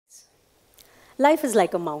Life is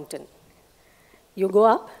like a mountain. You go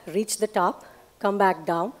up, reach the top, come back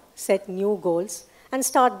down, set new goals, and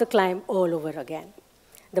start the climb all over again.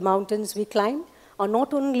 The mountains we climb are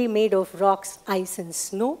not only made of rocks, ice, and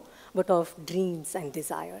snow, but of dreams and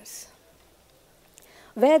desires.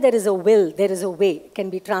 Where there is a will, there is a way can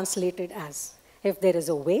be translated as, if there is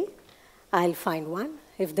a way, I'll find one.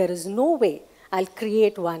 If there is no way, I'll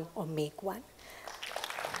create one or make one.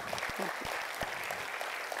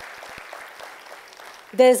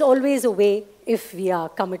 There's always a way if we are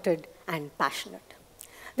committed and passionate.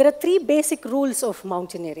 There are three basic rules of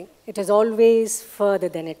mountaineering. It is always further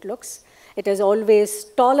than it looks. It is always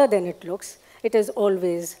taller than it looks. It is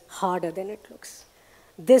always harder than it looks.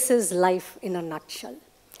 This is life in a nutshell.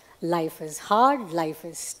 Life is hard, life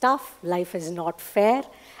is tough, life is not fair,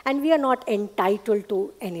 and we are not entitled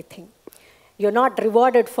to anything. You're not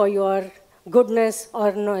rewarded for your goodness,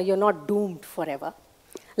 or no, you're not doomed forever.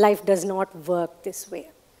 Life does not work this way.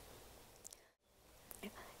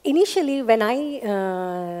 Initially, when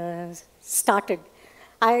I started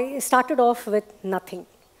off with nothing,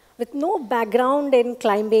 with no background in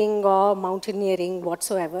climbing or mountaineering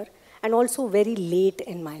whatsoever, and also very late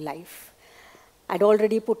in my life. I'd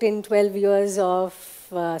already put in 12 years of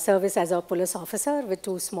service as a police officer with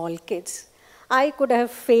 2 small kids. I could have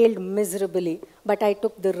failed miserably, but I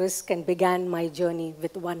took the risk and began my journey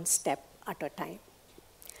with 1 step at a time.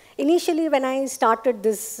 Initially, when I started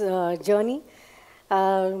this journey,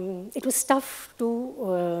 it was tough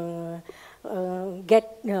to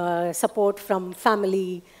get support from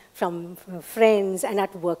family, from friends, and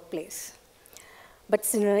at workplace. But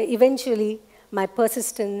eventually, my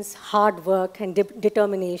persistence, hard work, and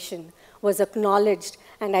determination was acknowledged,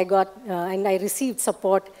 and I received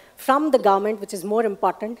support from the government, which is more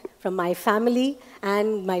important, from my family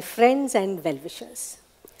and my friends and well-wishers.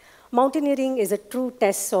 Mountaineering is a true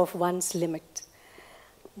test of one's limit.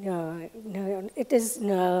 It is,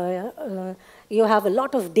 you have a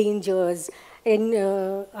lot of dangers, and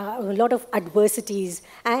a lot of adversities,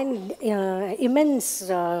 and immense,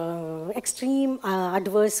 extreme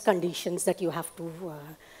adverse conditions that you have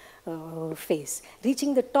to face.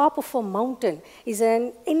 Reaching the top of a mountain is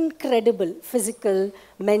an incredible physical,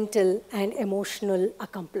 mental, and emotional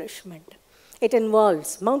accomplishment.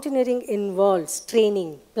 Mountaineering involves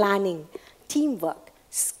training, planning, teamwork,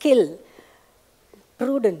 skill,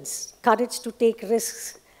 prudence, courage to take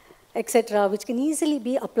risks, etc., which can easily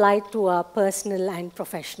be applied to our personal and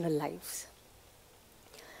professional lives.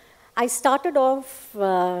 I started off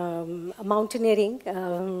mountaineering.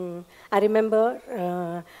 I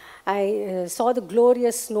remember I saw the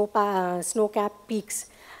glorious snow-capped peaks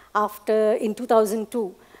in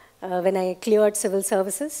 2002 when I cleared civil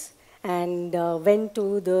services and went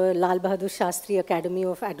to the Lal Bahadur Shastri Academy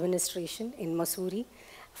of Administration in Mussoorie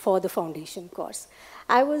for the foundation course.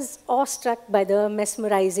 I was awestruck by the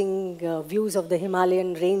mesmerizing views of the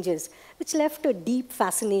Himalayan ranges, which left a deep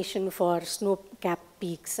fascination for snow-capped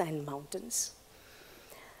peaks and mountains.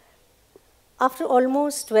 After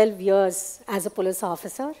almost 12 years as a police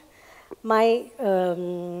officer, my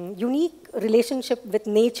unique relationship with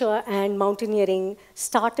nature and mountaineering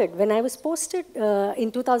started when I was posted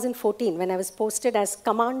in 2014, when I was posted as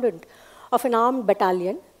commandant of an armed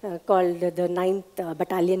battalion called the 9th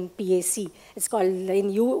Battalion PAC. It's called,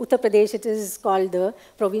 in Uttar Pradesh, it is called the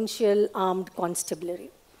Provincial Armed Constabulary.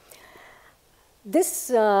 This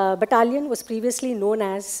battalion was previously known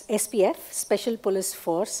as SPF, Special Police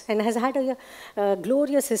Force, and has had a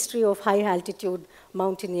glorious history of high-altitude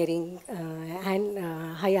mountaineering and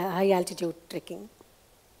high-altitude trekking.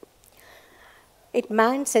 It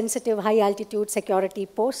manned sensitive high-altitude security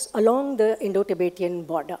posts along the Indo-Tibetan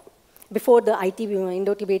border before the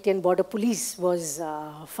Indo-Tibetan Border Police was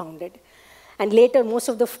founded. And later, most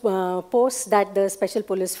of the posts that the Special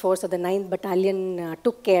Police Force or the 9th Battalion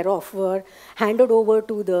took care of were handed over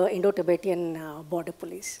to the Indo-Tibetan Border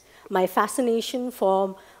Police. My fascination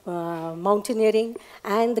for mountaineering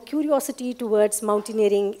and the curiosity towards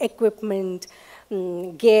mountaineering equipment,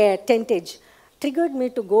 gear, tentage, triggered me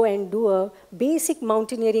to go and do a basic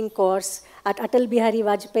mountaineering course at Atal Bihari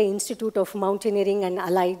Vajpayee Institute of Mountaineering and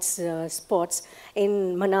Allied Sports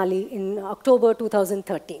in Manali in October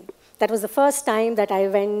 2013. That was the first time that I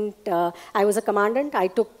went. I was a commandant. I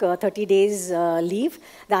took 30 days leave.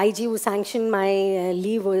 The IG who sanctioned my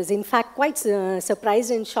leave was, in fact, quite surprised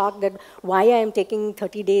and shocked that why I am taking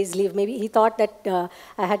 30 days leave. Maybe he thought that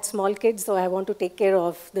I had small kids, so I want to take care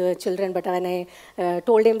of the children. But when I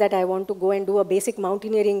told him that I want to go and do a basic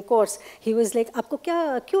mountaineering course, he was like, "Aapko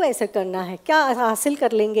kya, kyun aisa karna hai? Kya हासिल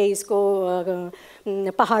कर लेंगे इसको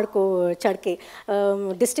पहाड़ को चढ़ के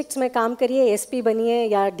districts में काम करिए, एसपी बनिए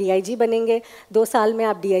या डीआईजी बनेंगे, 2 साल में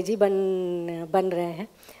आप डीआईजी बन रहे हैं.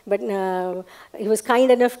 But he was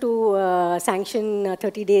kind enough to sanction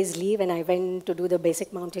 30 days leave, and I went to do the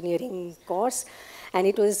basic mountaineering course, and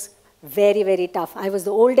it was very, very tough. I was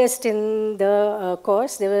the oldest in the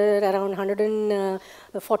course. There were around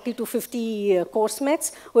 140 to 50 course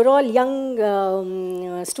mates. We're all young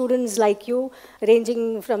students like you,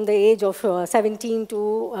 ranging from the age of 17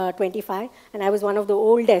 to 25, and I was one of the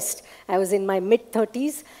oldest. I was in my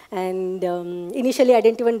mid-30s, and initially I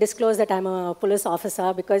didn't even disclose that I'm a police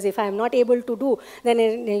officer, because if I'm not able to do, then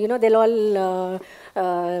they'll all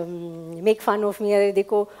make fun of me.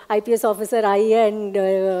 देखो IPS officer आई है and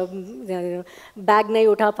bag नहीं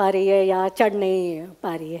उठा पा रही है या चढ़ नहीं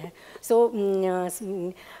पा रही है. So,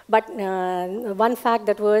 but one fact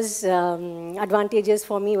that was advantageous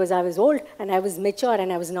for me was I was old and I was mature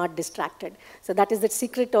and I was not distracted. So that is the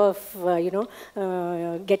secret of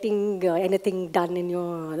getting anything done in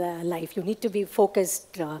your life. You need to be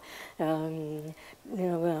focused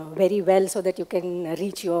very well so that you can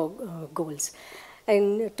reach your goals.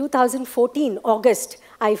 In 2014, August,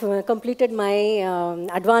 I completed my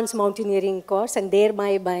advanced mountaineering course, and there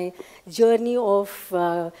my journey of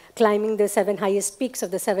climbing the 7 highest peaks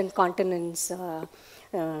of the 7 continents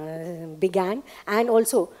began, and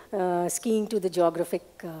also skiing to the geographic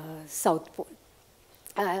South Pole.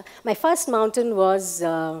 My first mountain was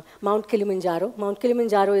Mount Kilimanjaro. Mount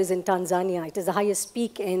Kilimanjaro is in Tanzania. It is the highest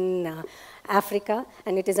peak in Africa,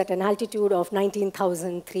 and it is at an altitude of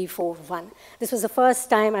 19,341. This was the first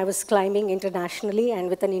time I was climbing internationally and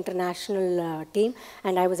with an international team,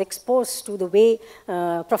 and I was exposed to the way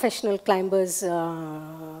professional climbers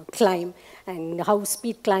climb and how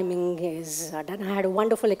speed climbing is done. I had a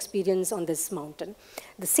wonderful experience on this mountain.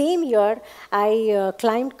 The same year, I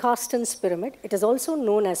climbed Carstensz Pyramid. It is also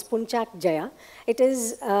known as Puncak Jaya. It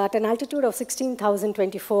is at an altitude of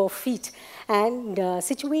 16,024 feet and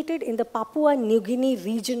situated in the Papua New Guinea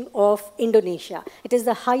region of Indonesia. It is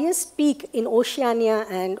the highest peak in Oceania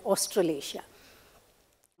and Australasia.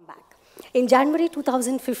 In January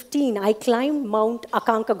 2015, I climbed Mount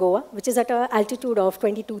Aconcagua, which is at an altitude of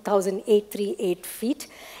 22,838 feet.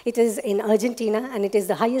 It is in Argentina, and it is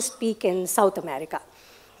the highest peak in South America.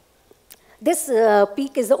 This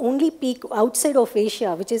peak is the only peak outside of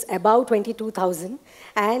Asia, which is above 22,000.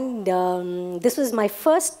 And this was my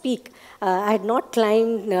first peak. I had not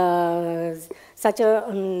climbed such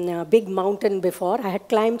a big mountain before. I had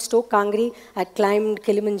climbed Stoke Kangri, I had climbed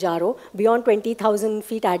Kilimanjaro. Beyond 20,000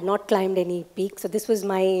 feet, I had not climbed any peak. So this was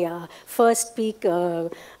my first peak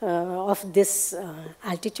of this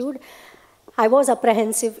altitude. I was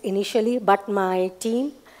apprehensive initially, but my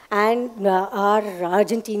team and our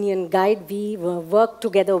Argentinian guide, we worked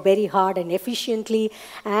together very hard and efficiently,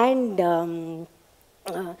 and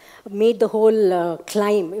made the whole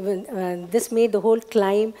climb. This made the whole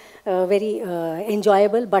climb very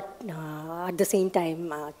enjoyable, but at the same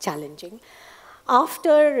time challenging.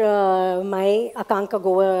 After my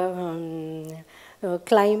Aconcagua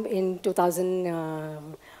climb in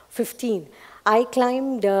 2015, I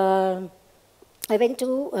climbed. I went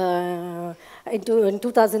to in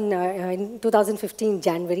 2015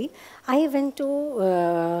 January. I went to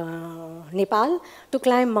Nepal to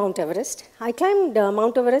climb Mount Everest. I climbed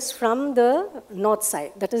Mount Everest from the north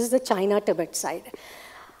side, that is the China-Tibet side.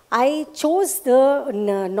 I chose the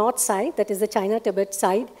north side, that is the China-Tibet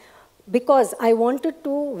side, because I wanted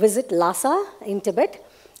to visit Lhasa in Tibet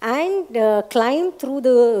and climb through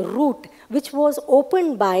the route which was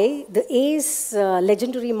opened by the ace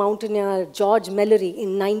legendary mountaineer George Mallory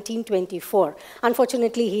in 1924.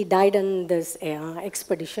 Unfortunately, he died on this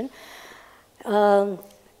expedition. On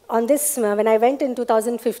this, when I went in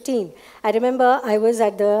 2015, I remember I was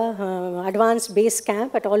at the advanced base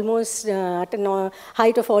camp at almost at a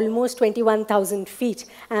height of almost 21,000 feet,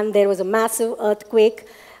 and there was a massive earthquake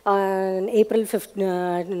on April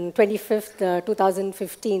 25th,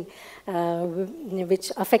 2015,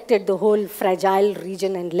 which affected the whole fragile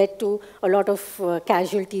region and led to a lot of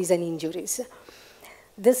casualties and injuries.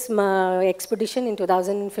 This expedition in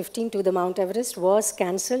 2015 to the Mount Everest was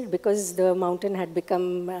cancelled because the mountain had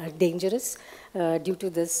become dangerous due to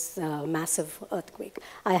this massive earthquake.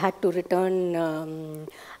 I had to return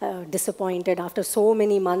disappointed after so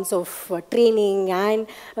many months of training and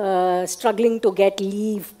struggling to get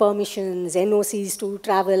leave, permissions, NOCs to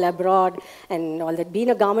travel abroad and all that. Being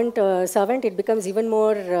a government servant, it becomes even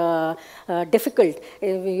more difficult.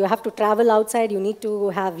 You have to travel outside, you need to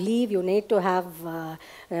have leave, you need to have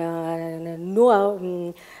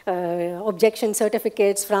no objection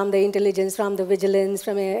certificates from the intelligence, from the vigilance,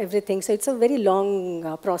 from everything. So it's a very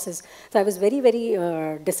long process. So I was very, very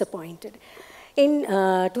disappointed. In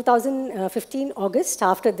 2015 August,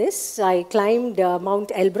 after this, I climbed Mount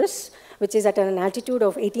Elbrus, which is at an altitude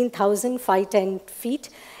of 18,510 feet.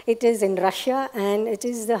 It is in Russia, and it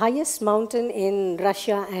is the highest mountain in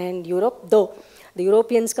Russia and Europe, though the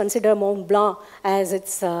Europeans consider Mont Blanc as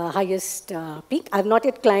its highest peak. I have not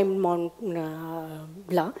yet climbed Mont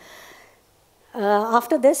Blanc.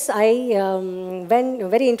 After this, I went,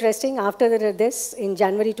 very interesting, after this, in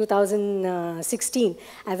January 2016,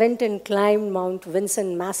 I went and climbed Mount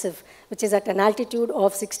Vinson Massif, which is at an altitude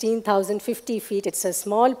of 16,050 feet. It's a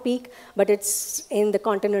small peak, but it's in the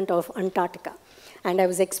continent of Antarctica. And I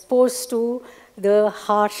was exposed to the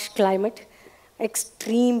harsh climate,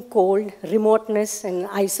 extreme cold, remoteness and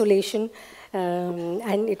isolation,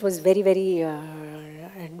 and it was very, very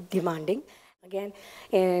demanding. Again,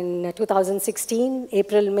 in 2016,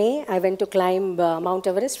 April, May, I went to climb Mount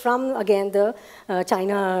Everest from, again, the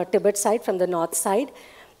China-Tibet side, from the north side.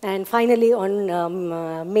 And finally, on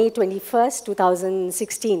May 21st,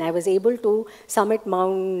 2016, I was able to summit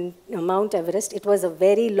Mount Everest. It was a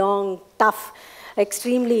very long, tough,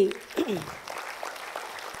 extremely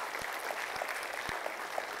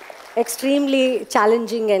extremely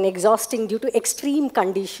challenging and exhausting due to extreme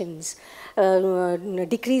conditions.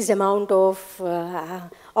 Decreased amount of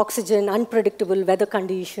oxygen, unpredictable weather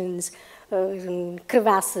conditions,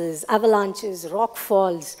 crevasses, avalanches, rock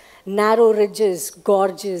falls, narrow ridges,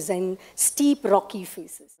 gorges, and steep rocky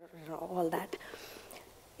faces, all that.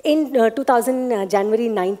 In January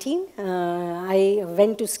 19, I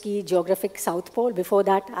went to ski geographic South Pole. Before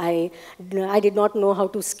that, I did not know how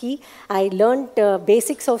to ski. I learned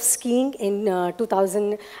basics of skiing in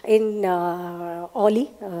 2000 in Oli,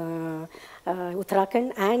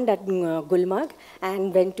 Uttarakhand, and at Gulmarg,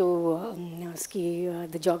 and went to ski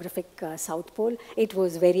the geographic South Pole. It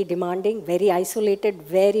was very demanding, very isolated,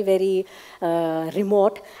 very, very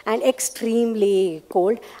remote, and extremely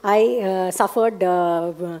cold. I suffered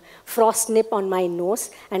frost nip on my nose,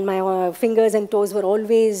 and my fingers and toes were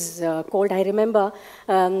always cold. I remember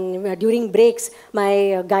during breaks,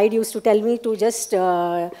 my guide used to tell me to just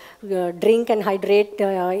drink and hydrate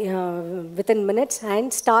within minutes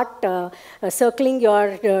and start circling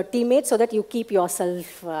your teammates so that you keep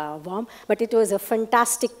yourself warm. But it was a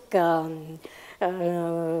fantastic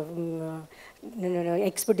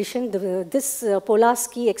expedition. This polar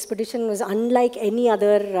ski expedition was unlike any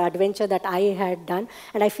other adventure that I had done,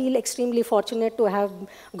 and I feel extremely fortunate to have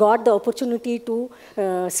got the opportunity to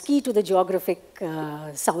ski to the geographic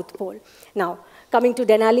South Pole. Now, coming to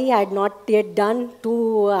Denali, I had not yet done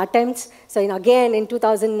 2 attempts. So again, in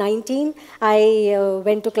 2019, I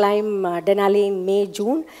went to climb Denali in May,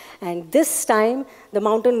 June. And this time, the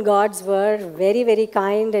mountain gods were very, very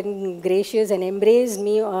kind and gracious and embraced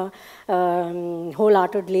me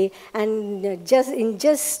wholeheartedly. And in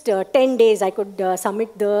just 10 days, I could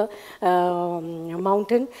summit the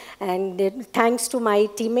mountain. And thanks to my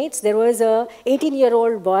teammates, there was a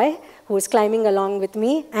 18-year-old boy who was climbing along with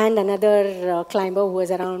me, and another climber who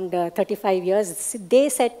was around 35 years. They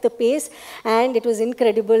set the pace, and it was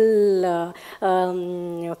incredible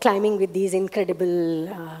climbing with these incredible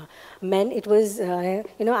men. It was,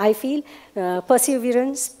 I feel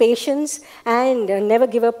perseverance, patience, and never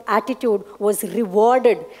give up attitude was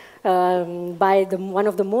rewarded by one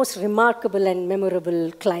of the most remarkable and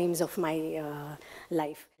memorable climbs of my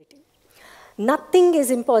life. Nothing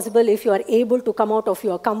is impossible if you are able to come out of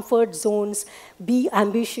your comfort zones, be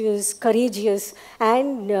ambitious, courageous,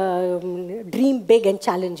 and dream big and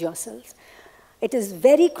challenge yourself. It is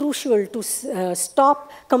very crucial to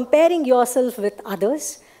stop comparing yourself with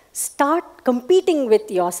others, start competing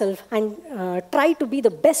with yourself, and try to be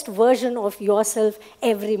the best version of yourself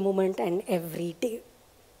every moment and every day.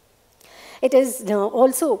 It is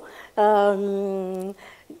also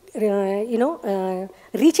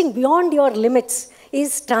reaching beyond your limits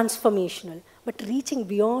is transformational, but reaching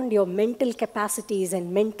beyond your mental capacities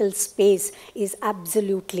and mental space is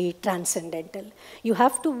absolutely transcendental. You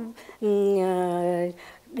have to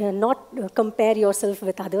not compare yourself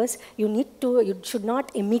with others. You should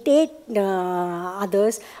not imitate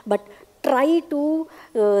others, but try to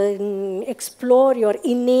explore your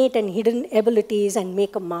innate and hidden abilities and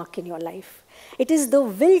make a mark in your life. It is the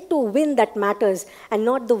will to win that matters, and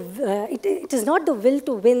not the, it is not the will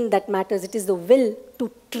to win that matters, it is the will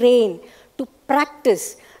to train, to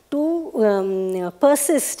practice, to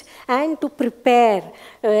persist, and to prepare,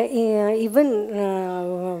 even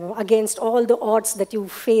against all the odds that you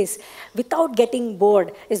face, without getting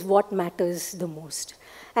bored, is what matters the most.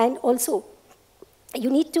 And also, you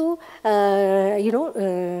need to, I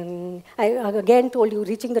again told you,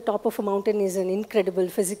 reaching the top of a mountain is an incredible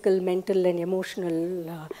physical, mental, and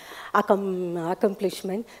emotional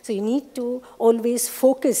accomplishment. So you need to always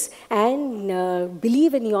focus and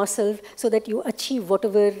believe in yourself so that you achieve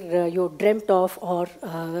whatever you dreamt of or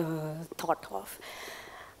thought of.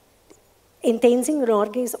 In Tenzing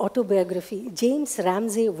Norgay's autobiography, James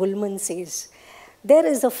Ramsay Woolman says, "There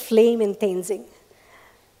is a flame in Tenzing,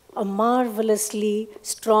 a marvelously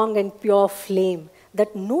strong and pure flame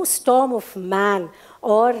that no storm of man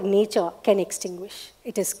or nature can extinguish.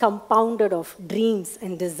 It is compounded of dreams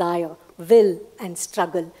and desire, will and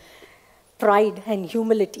struggle, pride and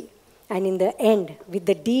humility. And in the end, with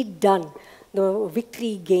the deed done, the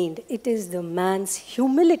victory gained, it is the man's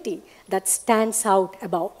humility that stands out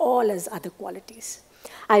above all his other qualities."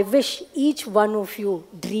 I wish each one of you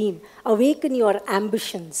dream, awaken your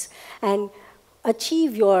ambitions, and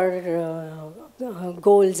achieve your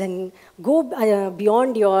goals, and go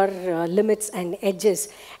beyond your limits and edges,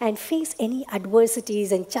 and face any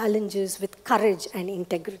adversities and challenges with courage and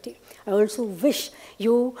integrity. I also wish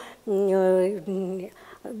you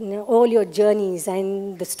all your journeys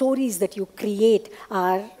and the stories that you create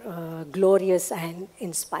are glorious and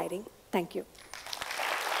inspiring. Thank you.